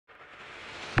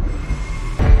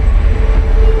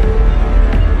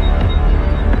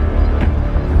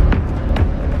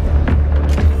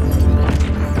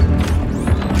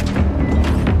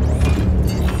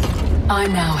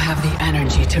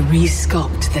to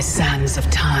re-sculpt the sands of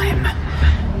time.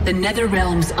 The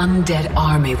Netherrealm's undead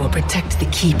army will protect the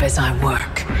keep as I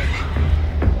work.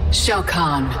 Shao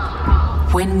Kahn,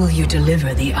 when will you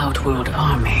deliver the Outworld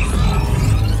army?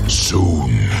 Soon.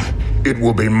 It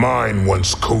will be mine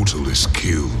once Kotal is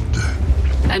killed.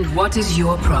 And what is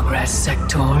your progress,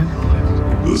 Sector?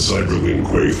 The Cyberlink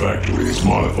Quay factory is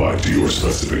modified to your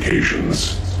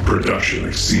specifications. Production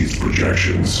exceeds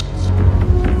projections.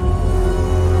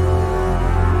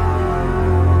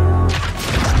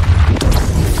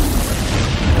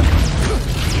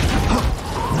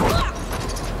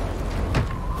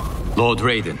 Lord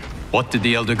Raiden, what did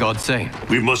the Elder God say?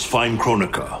 We must find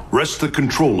Kronika, wrest the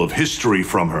control of history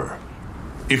from her.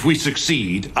 If we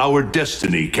succeed, our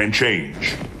destiny can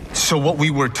change. So what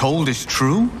we were told is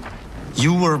true?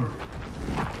 You were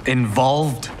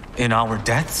involved in our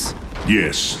deaths?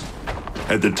 Yes.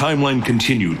 Had the timeline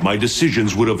continued, my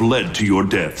decisions would have led to your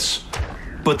deaths.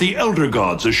 But the Elder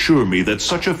Gods assure me that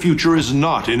such a future is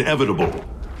not inevitable.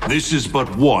 This is but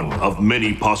one of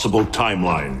many possible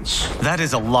timelines. That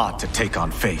is a lot to take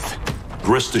on faith.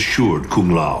 Rest assured,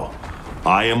 Kung Lao.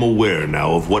 I am aware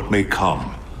now of what may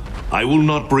come. I will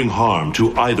not bring harm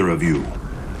to either of you.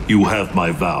 You have my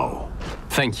vow.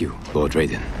 Thank you, Lord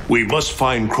Raiden. We must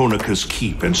find Kronika's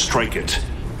keep and strike it,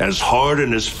 as hard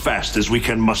and as fast as we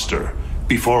can muster,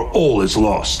 before all is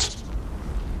lost.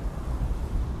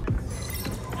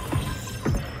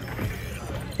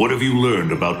 What have you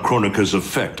learned about Kronika's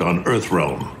effect on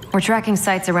Earthrealm? We're tracking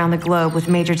sites around the globe with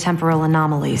major temporal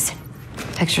anomalies.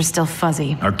 Picture's still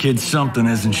fuzzy. Our kid's something,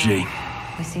 isn't she?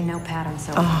 We see no pattern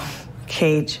so far. Oh,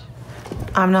 Cage.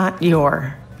 I'm not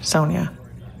your Sonya.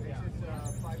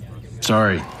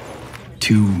 Sorry.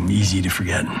 Too easy to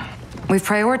forget. We've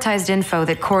prioritized info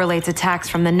that correlates attacks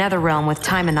from the Netherrealm with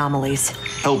time anomalies.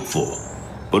 Helpful.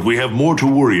 But we have more to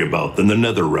worry about than the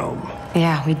Netherrealm.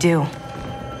 Yeah, we do.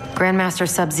 Grandmaster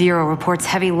Sub-Zero reports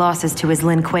heavy losses to his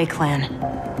Lin Kuei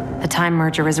clan. The Time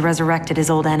Merger has resurrected his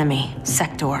old enemy,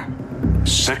 Sector.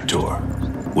 Sector?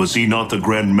 Was he not the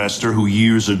Grandmaster who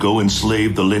years ago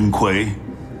enslaved the Lin Kuei?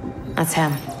 That's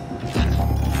him.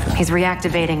 He's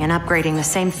reactivating and upgrading the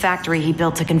same factory he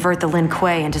built to convert the Lin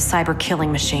Kuei into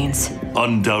cyber-killing machines.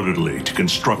 Undoubtedly, to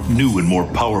construct new and more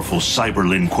powerful cyber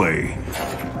Lin Kuei.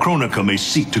 Kronika may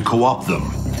seek to co-opt them.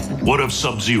 What of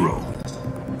Sub-Zero?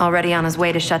 Already on his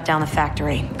way to shut down the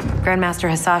factory. Grandmaster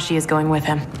Hasashi is going with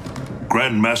him.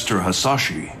 Grandmaster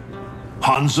Hasashi?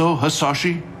 Hanzo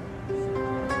Hasashi?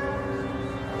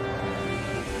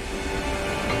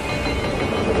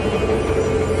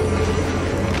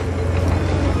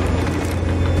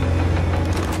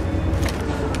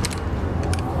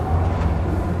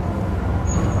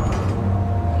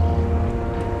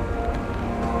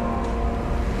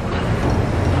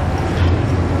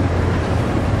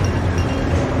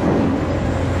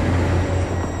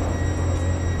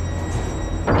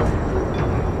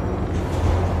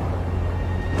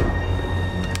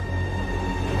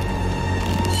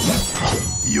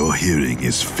 Your hearing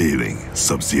is failing,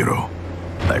 Sub-Zero.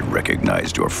 I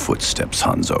recognized your footsteps,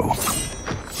 Hanzo.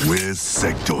 Where's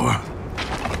Sector?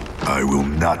 I will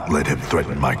not let him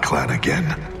threaten my clan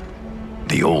again.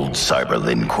 The old Cyber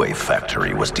Lin Kuei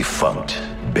factory was defunct,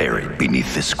 buried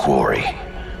beneath this quarry.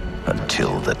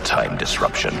 Until the time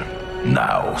disruption.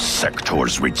 Now,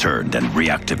 Sector's returned and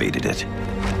reactivated it.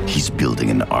 He's building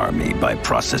an army by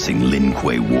processing Lin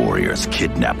Kuei warriors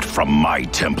kidnapped from my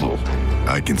temple.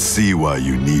 I can see why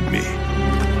you need me.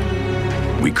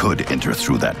 We could enter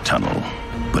through that tunnel,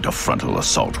 but a frontal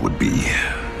assault would be...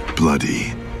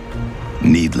 bloody.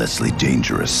 Needlessly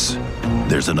dangerous.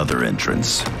 There's another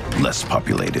entrance, less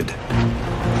populated.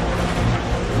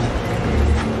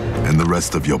 And the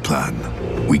rest of your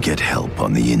plan? We get help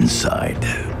on the inside.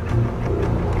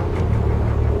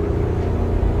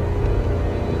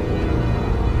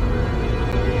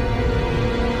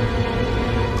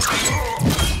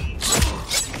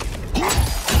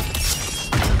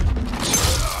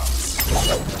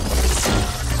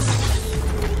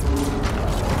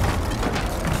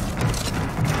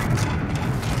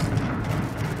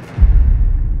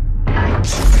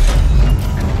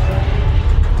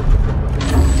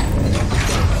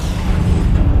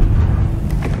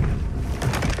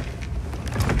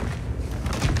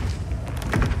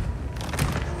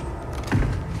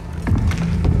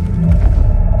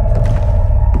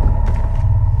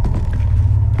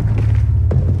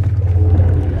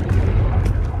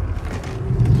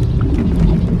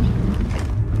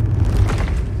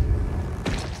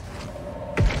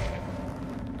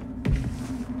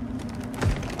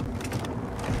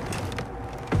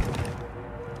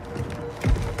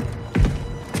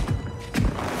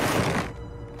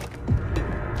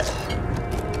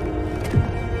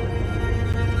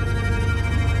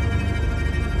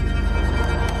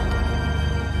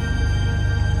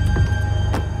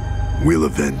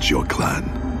 avenge your clan.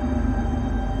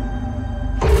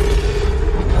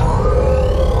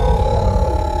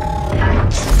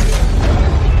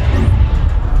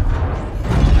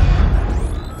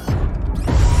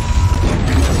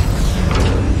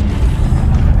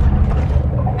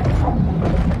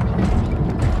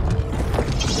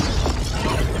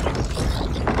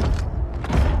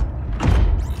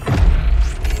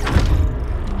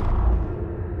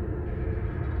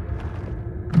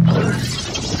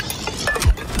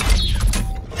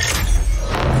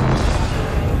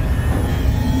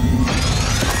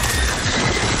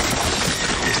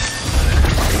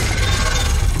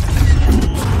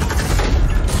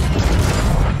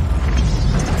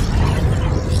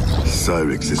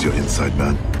 Cyrix is your inside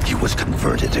man. He was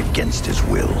converted against his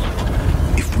will.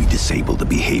 If we disable the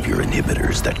behavior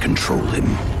inhibitors that control him,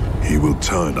 he will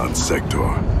turn on Sector.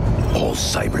 All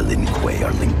Cyber Lin Kuei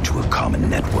are linked to a common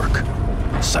network.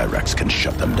 Cyrax can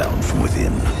shut them down from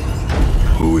within.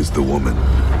 Who is the woman?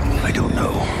 I don't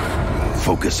know.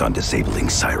 Focus on disabling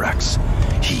Cyrax.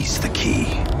 He's the key.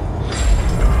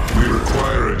 We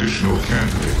require additional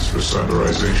candidates for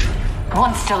cyberization.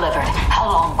 Once delivered,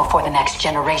 how long before the next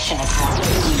generation is born?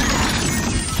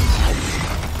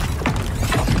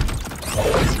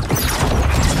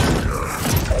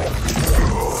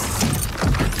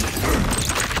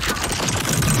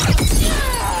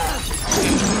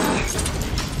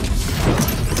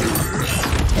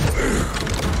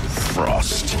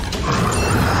 Frost.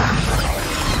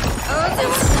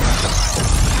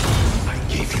 I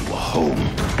gave you a home.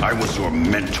 I was your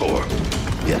mentor.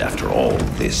 Yet after all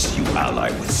this, you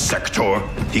ally with Sector.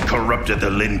 He corrupted the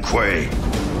Lin Kuei.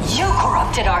 You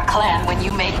corrupted our clan when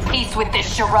you made peace with this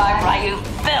Shirai Ryu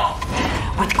filth.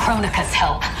 With Kronika's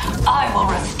help, I will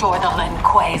restore the Lin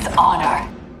Kuei's honor.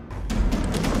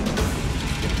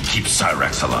 Keep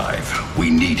Cyrax alive. We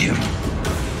need him.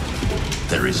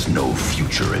 There is no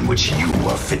future in which you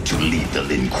are fit to lead the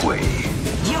Lin Kuei.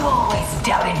 You always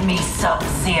doubted me,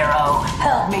 Sub-Zero.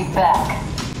 Held me back.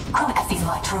 Kronika sees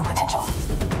my true potential.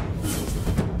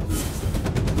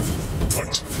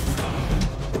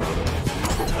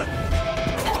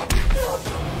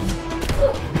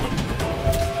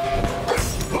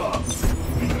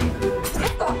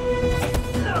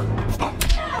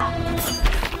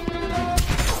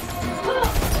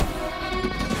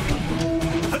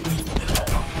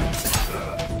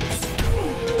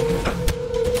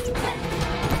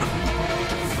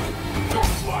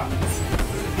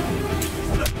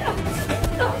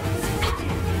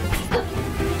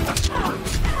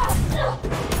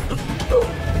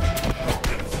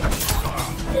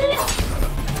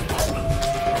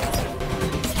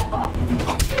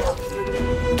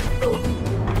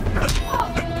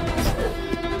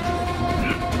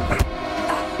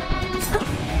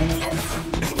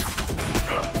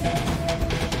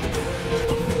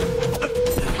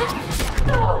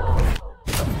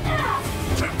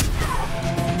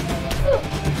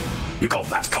 You call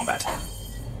that combat?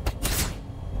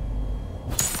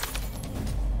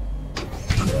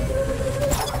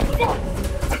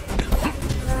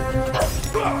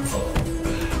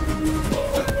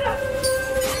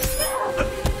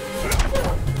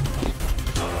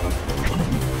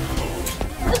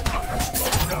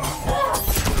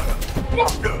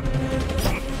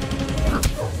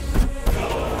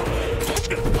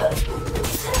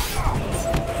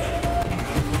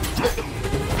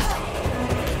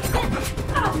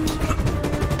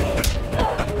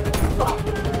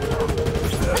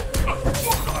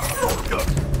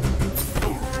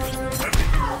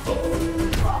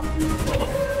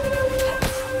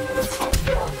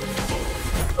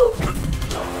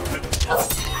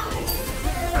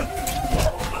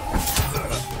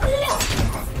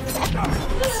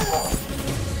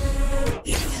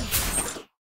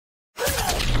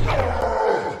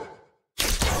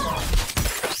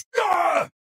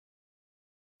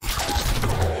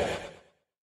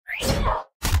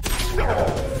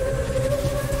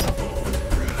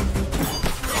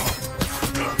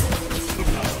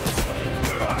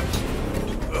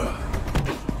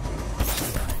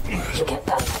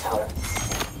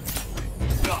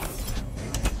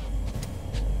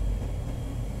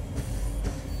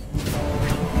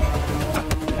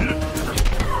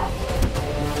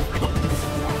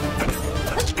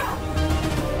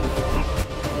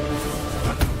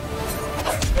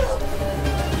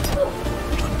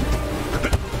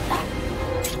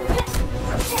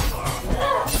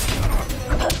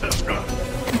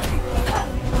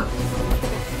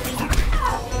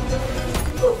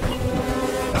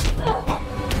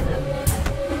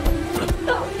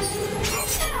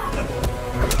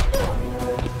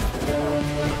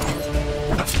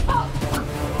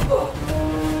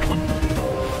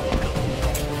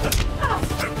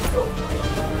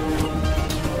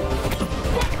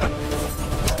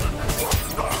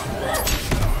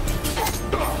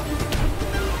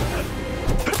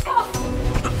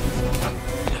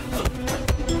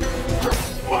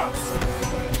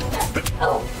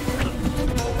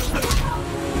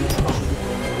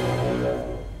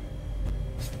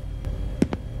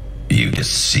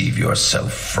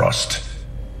 yourself, Frost.